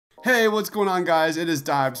Hey, what's going on, guys? It is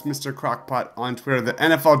Dibs, Mr. Crockpot on Twitter. The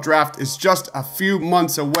NFL draft is just a few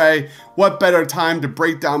months away. What better time to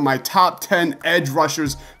break down my top 10 edge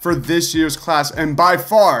rushers for this year's class, and by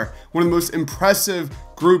far one of the most impressive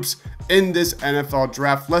groups in this NFL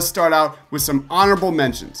draft. Let's start out with some honorable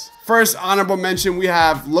mentions. First honorable mention, we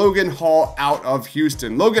have Logan Hall out of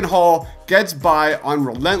Houston. Logan Hall gets by on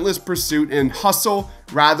relentless pursuit and hustle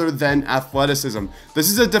rather than athleticism. This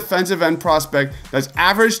is a defensive end prospect that's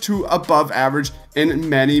average to above average in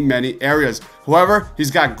many areas. However,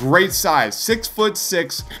 he's got great size,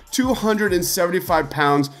 6'6", 275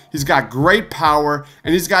 pounds. He's got great power,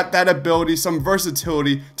 and he's got that ability, some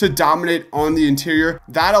versatility to dominate on the interior.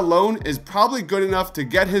 That alone is probably good enough to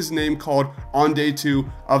get his name called on day 2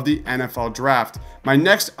 of the NFL draft. My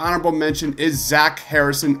next honorable mention is Zach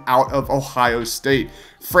Harrison out of Ohio State.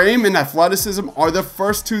 Frame and athleticism are the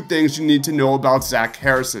first two things you need to know about Zach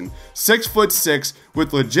Harrison. 6'6"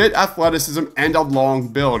 with legit athleticism and a long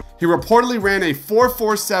build. He reportedly ran a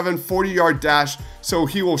 4.47 40-yard dash, so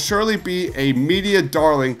he will surely be a media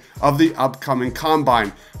darling of the upcoming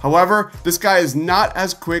combine. However, this guy is not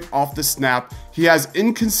as quick off the snap. He has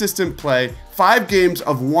inconsistent play, 5 games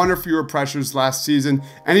of 1 or fewer pressures last season,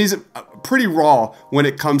 and he's pretty raw when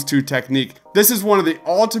it comes to technique. This is one of the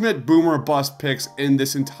ultimate boomer bust picks in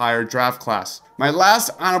this entire draft class. My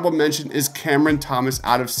last honorable mention is Cameron Thomas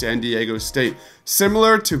out of San Diego State.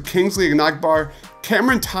 Similar to Kingsley Enagbare,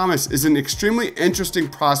 Cameron Thomas is an extremely interesting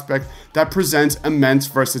prospect that presents immense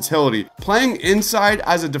versatility. Playing inside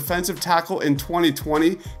as a defensive tackle in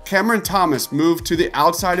 2020, Cameron Thomas moved to the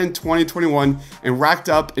outside in 2021 and racked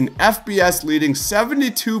up an FBS leading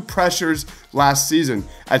 72 pressures last season.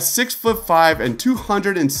 At 6'5" and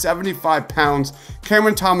 275 pounds,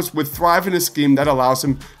 Cameron Thomas would thrive in a scheme that allows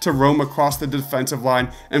him to roam across the defensive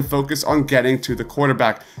line and focus on getting to the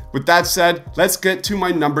quarterback. With that said, let's get to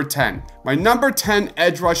my number 10. My number 10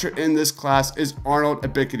 edge rusher in this class is Arnold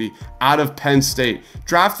Ebiketie out of Penn State.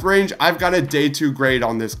 Draft range, I've got a day 2 grade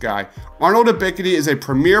on this guy. Arnold Ebiketie is a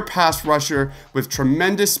premier pass rusher with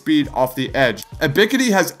tremendous speed off the edge.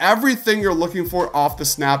 Ebiketie has everything you're looking for off the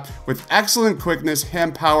snap with excellent quickness,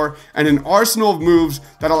 hand power, and an arsenal of moves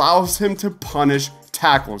that allows him to punish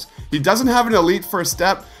tackles. He doesn't have an elite first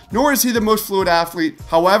step, nor is he the most fluid athlete.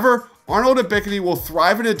 However, Arnold Ebiketie will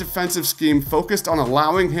thrive in a defensive scheme focused on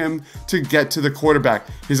allowing him to get to the quarterback.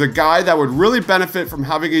 He's a guy that would really benefit from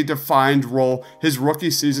having a defined role his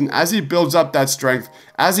rookie season as he builds up that strength,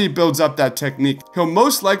 as he builds up that technique. He'll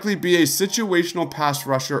most likely be a situational pass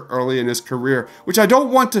rusher early in his career, which I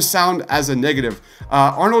don't want to sound as a negative.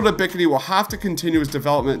 Arnold Ebiketie will have to continue his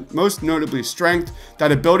development, most notably strength,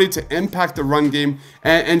 that ability to impact the run game,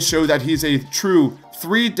 and show that he's a true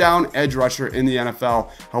 3-down edge rusher in the NFL.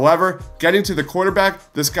 However, getting to the quarterback,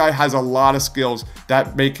 this guy has a lot of skills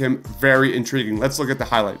that make him very intriguing. Let's look at the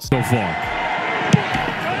highlights. So far.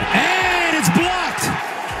 And it's blocked.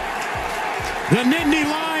 The Nittany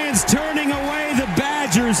Lions turning away the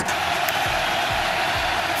Badgers.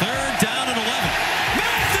 3rd down and 11.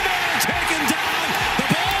 McNamara taken down. The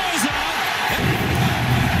ball is out.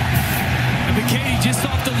 And Ebiketie just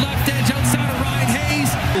off the left edge outside of Ryan Hayes.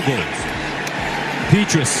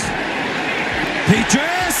 Petrus,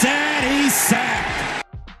 and he's sacked.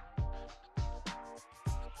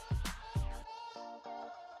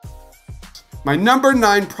 My number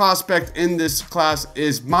 9 prospect in this class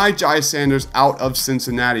is Myjai Sanders out of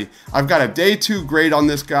Cincinnati. I've got a day 2 grade on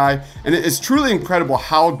this guy, and it is truly incredible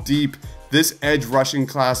how deep this edge rushing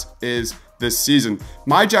class is this season.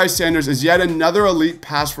 Myjai Sanders is yet another elite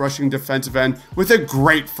pass rushing defensive end with a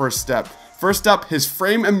great first step. First up, his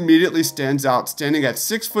frame immediately stands out, standing at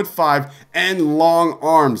 6'5" and long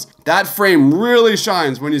arms. That frame really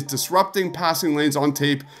shines when he's disrupting passing lanes on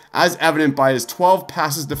tape, as evident by his 12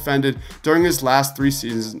 passes defended during his last 3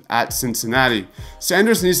 seasons at Cincinnati.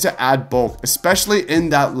 Sanders needs to add bulk, especially in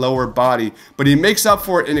that lower body, but he makes up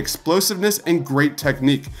for it in explosiveness and great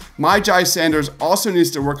technique. Myjai Sanders also needs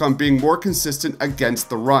to work on being more consistent against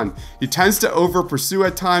the run. He tends to over pursue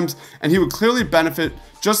at times, and he would clearly benefit,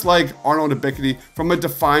 just like Arnold Ebiketie, from a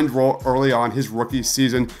defined role early on his rookie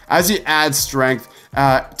season as he adds strength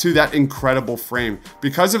to that incredible frame.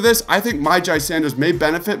 Because of this, I think Myjai Sanders may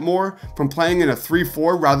benefit more from playing in a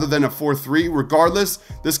 3-4 rather than a 4-3. Regardless,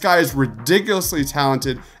 this guy is ridiculously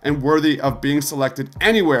talented and worthy of being selected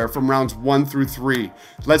anywhere from rounds 1 through 3.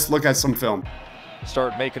 Let's look at some film.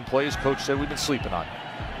 Start making plays. Coach said we've been sleeping on you.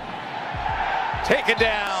 Taken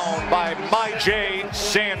down by Myjai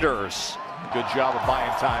Sanders. Good job of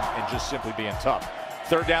buying time and just simply being tough.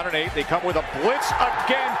 3rd down and 8. They come with a blitz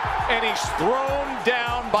again, and he's thrown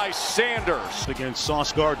down by Sanders. Against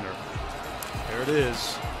Sauce Gardner. There it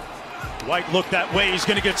is. White looked that way. He's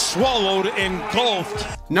going to get swallowed,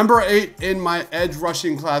 engulfed. Number 8 in my edge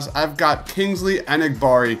rushing class, I've got Kingsley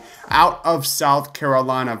Enagbare out of South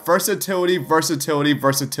Carolina. Versatility, versatility,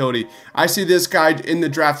 versatility. I see this guy in the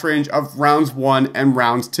draft range of rounds 1 and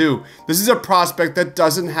rounds 2. This is a prospect that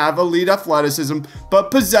doesn't have elite athleticism,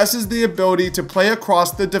 but possesses the ability to play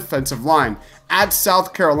across the defensive line. At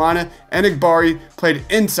South Carolina, Enagbare played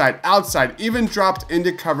inside, outside, even dropped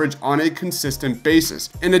into coverage on a consistent basis.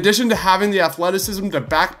 In addition to having the athleticism to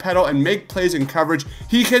backpedal and make plays in coverage,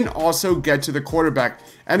 he can also get to the quarterback.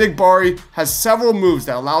 Enagbare has several moves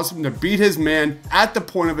that allows him to beat his man at the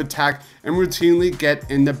point of attack and routinely get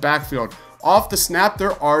in the backfield. Off the snap,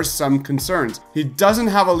 there are some concerns. He doesn't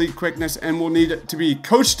have elite quickness and will need to be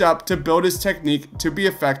coached up to build his technique to be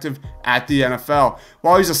effective at the NFL.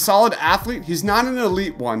 While he's a solid athlete, he's not an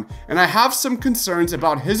elite one, and I have some concerns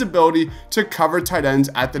about his ability to cover tight ends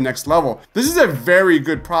at the next level. This is a very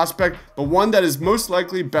good prospect, but one that is most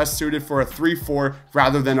likely best suited for a 3-4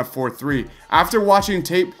 rather than a 4-3. After watching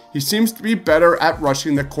tape, he seems to be better at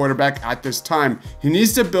rushing the quarterback at this time. He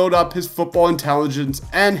needs to build up his football intelligence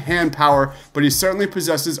and hand power, but he certainly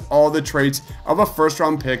possesses all the traits of a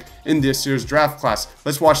first-round pick in this year's draft class.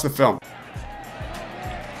 Let's watch the film.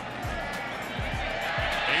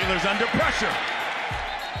 Baylor's under pressure.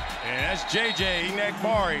 And that's J.J.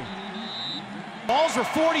 Enagbare. Balls were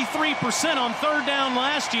 43% on third down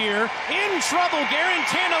last year. In trouble,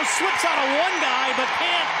 Garantano slips out of one guy, but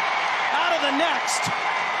can't out of the next.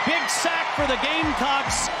 Big sack for the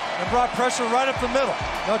Gamecocks. And brought pressure right up the middle.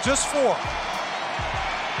 No, just 4.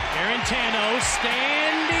 Garantano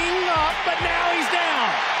standing up, but now he's down.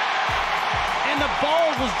 And the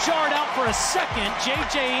ball was jarred out for a second.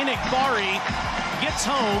 J.J. Enagbare gets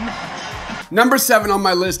home. Number 7 on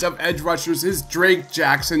my list of edge rushers is Drake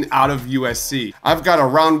Jackson out of USC. I've got a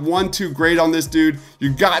round 1-2 grade on this dude.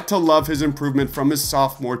 You got to love his improvement from his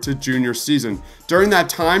sophomore to junior season. During that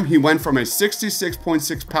time, he went from a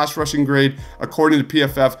 66.6 pass rushing grade, according to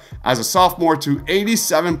PFF, as a sophomore to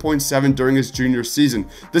 87.7 during his junior season.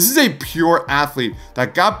 This is a pure athlete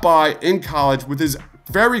that got by in college with his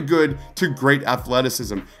very good to great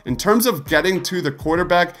athleticism. In terms of getting to the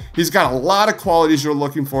quarterback, he's got a lot of qualities you're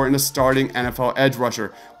looking for in a starting NFL edge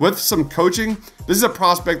rusher. With some coaching, this is a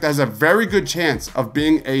prospect that has a very good chance of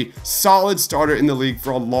being a solid starter in the league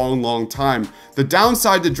for a long time. The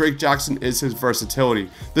downside to Drake Jackson is his versatility.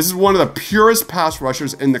 This is one of the purest pass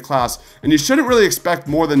rushers in the class, and you shouldn't really expect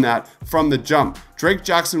more than that from the jump. Drake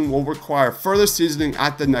Jackson will require further seasoning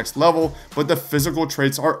at the next level, but the physical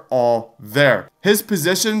traits are all there. His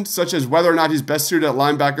position, such as whether or not he's best suited at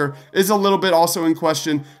linebacker, is a little bit also in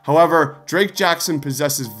question. However, Drake Jackson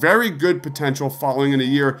possesses very good potential following in a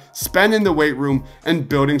year spent in the weight room and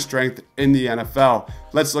building strength in the NFL.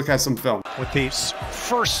 Let's look at some film. With the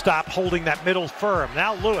first stop holding that middle firm.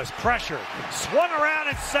 Now Lewis, pressure, swung around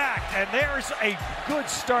and sacked, and there's a good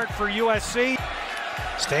start for USC.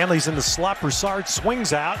 Stanley's in the slot. Broussard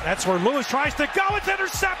swings out. That's where Lewis tries to go. It's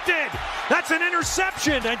intercepted. That's an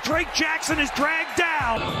interception, and Drake Jackson is dragged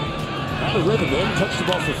down. Out of rhythm, they haven't touched the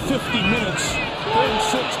ball for 50 minutes.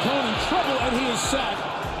 36, Cohen in trouble, and he is sacked.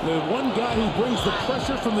 The one guy who brings the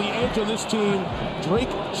pressure from the edge on this team, Drake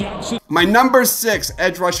Jackson. My number 6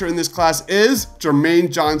 edge rusher in this class is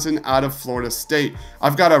Jermaine Johnson out of Florida State.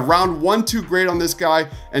 I've got a round 1-2 grade on this guy,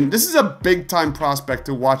 and this is a big time prospect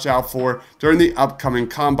to watch out for during the upcoming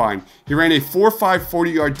combine. He ran a 4.5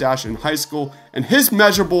 40-yard dash in high school, and his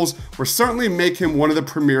measurables will certainly make him one of the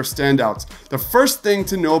premier standouts. The first thing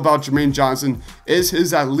to know about Jermaine Johnson is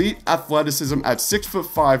his elite athleticism at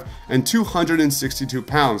 6'5" and 262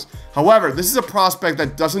 pounds. However, this is a prospect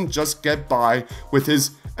that doesn't just get by with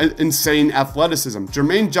his insane athleticism.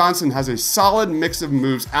 Jermaine Johnson has a solid mix of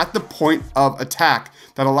moves at the point of attack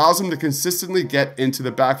that allows him to consistently get into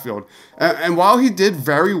the backfield. And while he did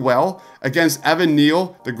very well against Evan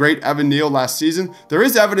Neal, the great Evan Neal last season, there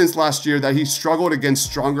is evidence last year that he struggled against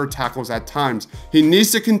stronger tackles at times. He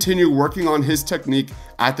needs to continue working on his technique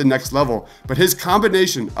at the next level, but his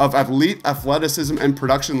combination of elite athleticism and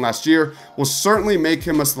production last year will certainly make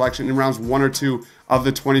him a selection in rounds 1 or 2 of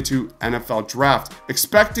the 22 NFL draft.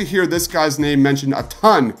 Expect to hear this guy's name mentioned a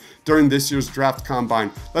ton during this year's draft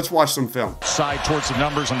combine. Let's watch some film. Side towards the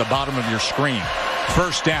numbers on the bottom of your screen.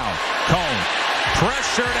 First down, Cone,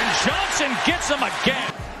 pressured, and Johnson gets him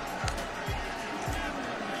again.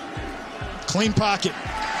 Clean pocket.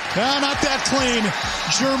 No, not that clean.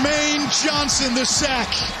 Jermaine Johnson, the sack.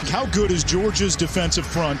 How good is Georgia's defensive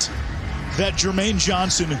front that Jermaine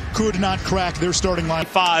Johnson could not crack their starting line?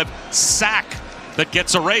 5 sack that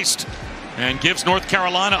gets erased and gives North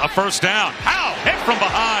Carolina a first down. How? Hit from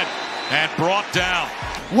behind and brought down.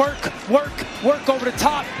 Work over the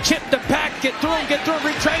top, chip the pack, get through,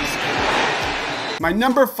 retrace. My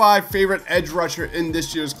number 5 favorite edge rusher in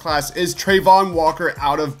this year's class is Kayvon Walker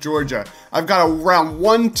out of Georgia. I've got a round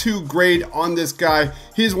 1-2 grade on this guy.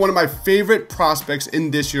 He's one of my favorite prospects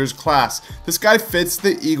in this year's class. This guy fits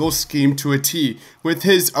the Eagles scheme to a T with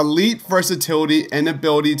his elite versatility and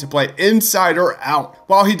ability to play inside or out.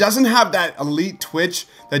 While he doesn't have that elite twitch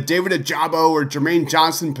that Thibodeaux or Jermaine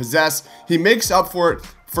Johnson possess, he makes up for it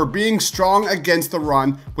for being strong against the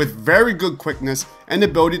run with very good quickness and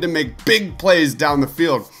ability to make big plays down the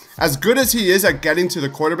field. As good as he is at getting to the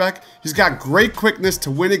quarterback, he's got great quickness to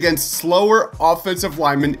win against slower offensive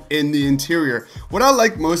linemen in the interior. What I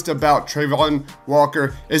like most about Kayvon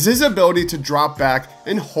Walker is his ability to drop back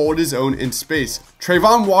and hold his own in space.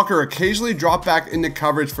 Kayvon Walker occasionally dropped back into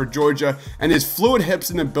coverage for Georgia, and his fluid hips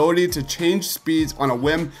and ability to change speeds on a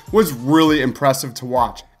whim was really impressive to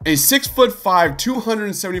watch. A 6'5",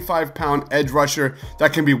 275-pound edge rusher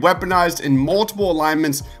that can be weaponized in multiple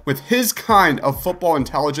alignments with his kind of football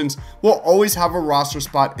intelligence will always have a roster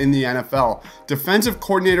spot in the NFL. Defensive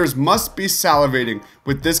coordinators must be salivating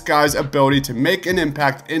with this guy's ability to make an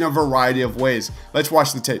impact in a variety of ways. Let's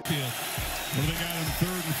watch the tape. Well, they got him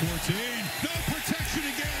 3rd and 14. No protection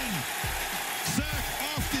again. Sack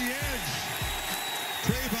off the edge.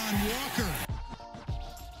 Kayvon Walker.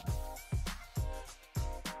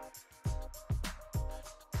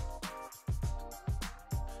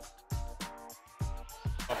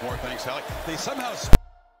 More thanks, Alec. They somehow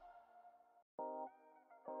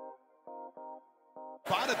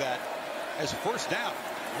spotted that as a first down.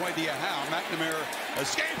 No idea how. McNamara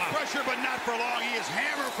escapes pressure, but not for long. He is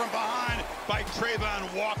hammered from behind by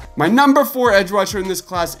Kayvon Walker. My number 4 edge rusher in this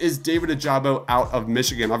class is Thibodeaux out of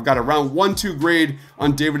Michigan. I've got a round 1-2 grade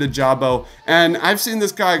on Thibodeaux, and I've seen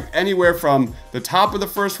this guy anywhere from the top of the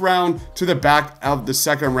 1st round to the back of the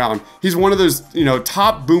 2nd round. He's one of those,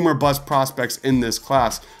 top boomer bust prospects in this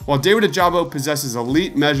class. While Thibodeaux possesses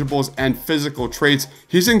elite measurables and physical traits,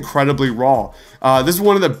 he's incredibly raw. This is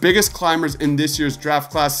one of the biggest climbers in this year's draft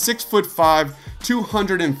class, 6'5",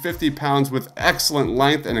 250 pounds with excellent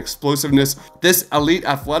length and explosiveness. This elite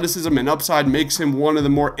athleticism and upside makes him one of the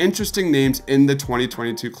more interesting names in the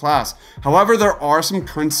 2022 class. However, there are some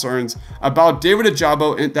concerns about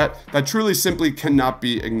Thibodeaux that truly simply cannot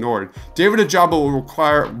be ignored. Thibodeaux will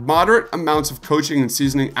require moderate amounts of coaching and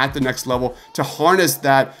seasoning at the next level to harness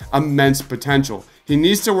that immense potential. He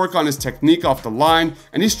needs to work on his technique off the line,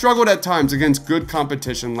 and he struggled at times against good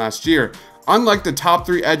competition last year. Unlike the top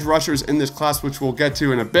 3 edge rushers in this class, which we'll get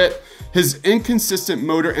to in a bit, his inconsistent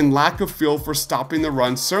motor and lack of feel for stopping the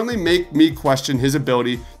run certainly make me question his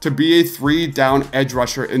ability to be a 3-down edge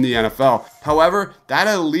rusher in the NFL. However, that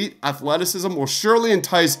elite athleticism will surely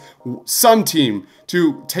entice some team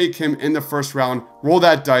to take him in the 1st round, roll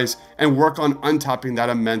that dice, and work on untapping that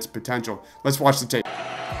immense potential. Let's watch the tape.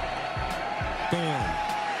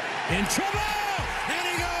 In trouble, and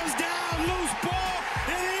he goes down, loose ball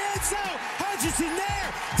in the end zone. Hutchinson there,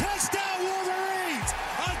 touchdown Wolverines,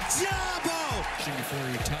 Thibodeaux. Before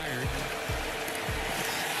he retired,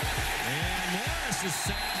 and Morris is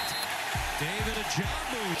sacked.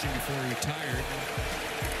 Thibodeaux before he retired,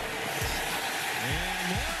 and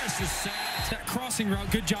Morris is sacked. That crossing route,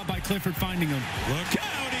 good job by Clifford finding him. Look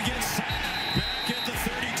out, he gets sacked back at the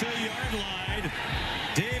 32-yard line.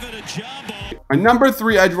 Thibodeaux. My number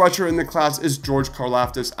 3 edge rusher in the class is George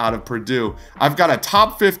Karlaftis out of Purdue. I've got a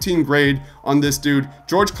top 15 grade on this dude.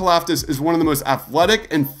 George Karlaftis is one of the most athletic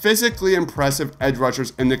and physically impressive edge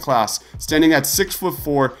rushers in the class, standing at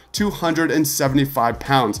 6'4", 275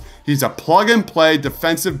 pounds. He's a plug-and-play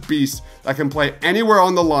defensive beast that can play anywhere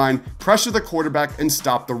on the line, pressure the quarterback, and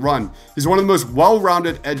stop the run. He's one of the most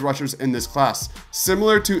well-rounded edge rushers in this class.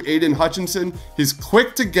 Similar to Aidan Hutchinson, he's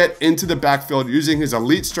quick to get into the backfield using his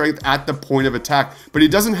elite strength at the point of attack, but he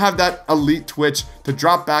doesn't have that elite twitch to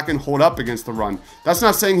drop back and hold up against the run. That's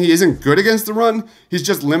not saying he isn't good against the run, he's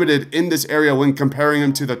just limited in this area when comparing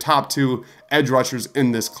him to the top 2 edge rushers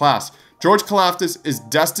in this class. George Karlaftis is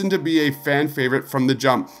destined to be a fan favorite from the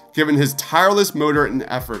jump, given his tireless motor and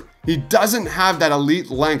effort. He doesn't have that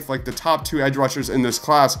elite length like the top 2 edge rushers in this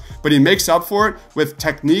class, but he makes up for it with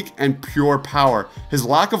technique and pure power. His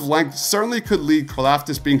lack of length certainly could lead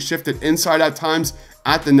Karlaftis being shifted inside at times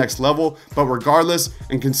at the next level, but regardless,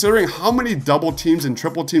 and considering how many double teams and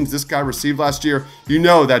triple teams this guy received last year, you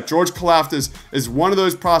know that George Karlaftis is one of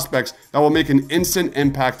those prospects that will make an instant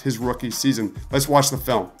impact his rookie season. Let's watch the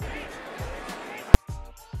film.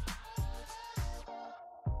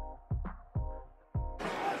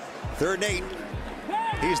 3rd and 8.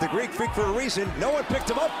 He's the Greek freak for a reason. No one picked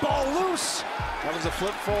him up. Ball loose. That was a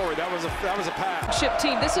flip forward. That was a pass. Chip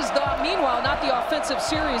team. This is meanwhile not the offensive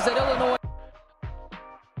series that Illinois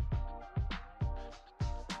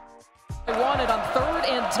wanted on 3rd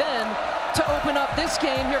and 10 to open up this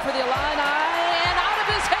game here for the Illini, and out of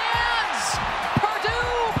his hands,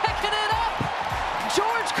 Purdue picking it up.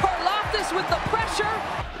 George Karlaftis with the pressure.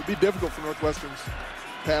 It'd be difficult for Northwestern's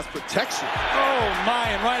pass protection. Oh my,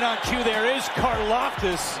 and right on cue there is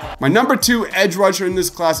Karlaftis. My number 2 edge rusher in this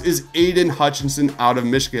class is Aidan Hutchinson out of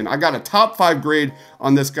Michigan. I got a top 5 grade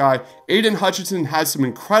on this guy. Aidan Hutchinson had some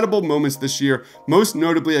incredible moments this year, most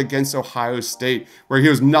notably against Ohio State, where he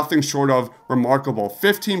was nothing short of remarkable.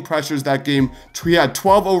 15 pressures that game. He had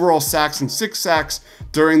 12 overall sacks and 6 sacks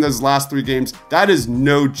during those last 3 games. That is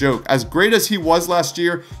no joke. As great as he was last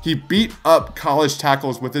year, he beat up college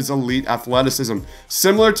tackles with his elite athleticism.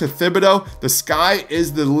 Similar to Thibodeaux, the sky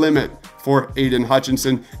is the limit for Aidan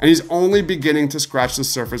Hutchinson, and he's only beginning to scratch the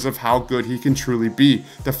surface of how good he can truly be.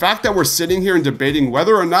 The fact that we're sitting here and debating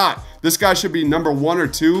whether or not this guy should be number 1 or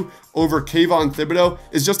 2 over Kayvon Thibodeaux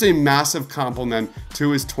is just a massive compliment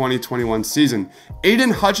to his 2021 season.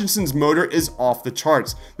 Aidan Hutchinson's motor is off the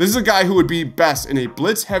charts. This is a guy who would be best in a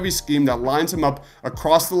blitz-heavy scheme that lines him up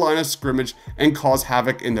across the line of scrimmage and cause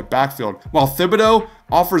havoc in the backfield. While Thibodeaux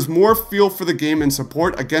offers more feel for the game and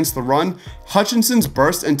support against the run, Hutchinson's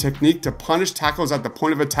burst and technique to punish tackles at the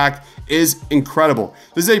point of attack is incredible.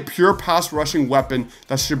 This is a pure pass rushing weapon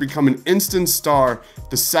that should become an instant star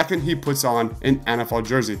the second he puts on an NFL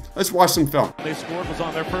jersey. Let's watch some film. They scored was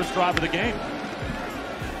on their first drive of the game.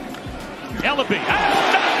 Ellaby,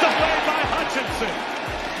 knocked away by Hutchinson.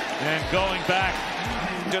 And going back.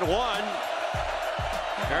 Did 1.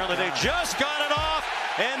 Apparently they just got it off,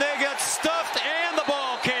 and they got stuffed, and the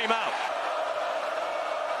ball came out.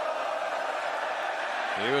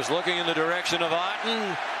 He was looking in the direction of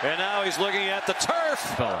Otten, and now he's looking at the turf.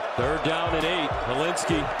 3rd down and 8.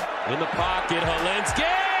 Helinski in the pocket. Helinski,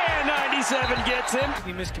 97 gets him.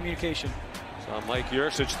 He miscommunication. So Mike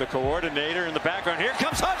Yursich, the coordinator in the background. Here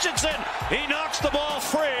comes Hutchinson. He knocks the ball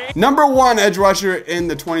free. Number 1 edge rusher in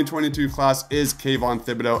the 2022 class is Kayvon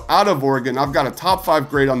Thibodeaux out of Oregon. I've got a top 5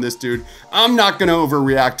 grade on this dude. I'm not going to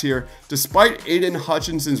overreact here. Despite Aidan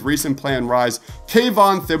Hutchinson's recent play and rise,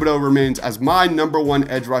 Kayvon Thibodeaux remains as my number 1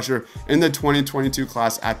 edge rusher in the 2022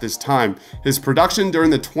 class at this time. His production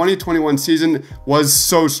during the 2021 season was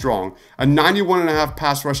so strong, a 91.5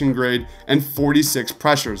 pass rushing grade and 46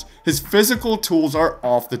 pressures. His physical tools are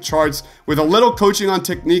off the charts. With a little coaching on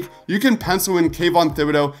technique, you can pencil in Kayvon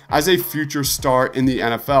Thibodeaux as a future star in the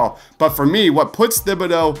NFL. But for me, what puts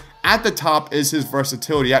Thibodeaux at the top is his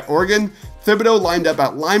versatility. At Oregon, Thibodeaux lined up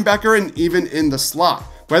at linebacker and even in the slot.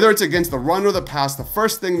 Whether it's against the run or the pass, the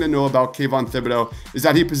first thing to know about Kayvon Thibodeaux is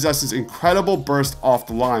that he possesses incredible burst off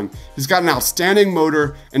the line. He's got an outstanding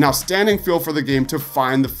motor, an outstanding feel for the game to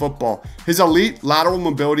find the football. His elite lateral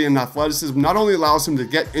mobility and athleticism not only allows him to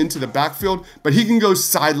get into the backfield, but he can go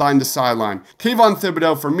sideline to sideline. Kayvon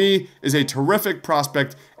Thibodeaux, for me, is a terrific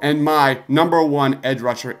prospect and my number 1 edge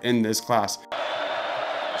rusher in this class.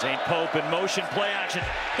 St. Pope in motion, play action.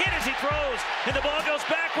 Hit as he throws, and the ball goes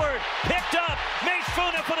backward. Picked up. Mace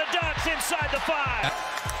Funa for the Ducks inside the 5.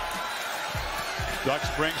 Ducks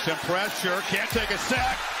bring some pressure. Can't take a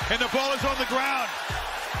sack, and the ball is on the ground.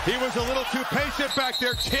 He was a little too patient back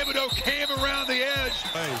there. Thibodeaux came around the edge.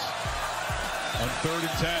 On 3rd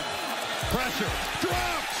and 10. Pressure.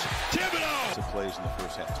 Drops. Thibodeaux. Plays in the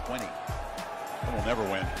first half. 20. That will never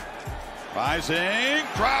win. Rising,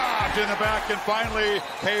 dropped in the back, and finally,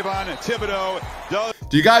 Kayvon and Thibodeaux does.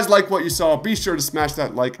 Do you guys like what you saw? Be sure to smash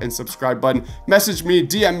that like and subscribe button. Message me,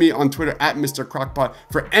 DM me on Twitter at Mr. Crockpot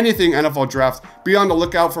for anything NFL draft. Be on the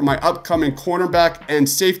lookout for my upcoming cornerback and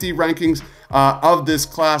safety rankings of this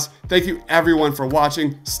class. Thank you everyone for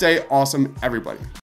watching. Stay awesome, everybody.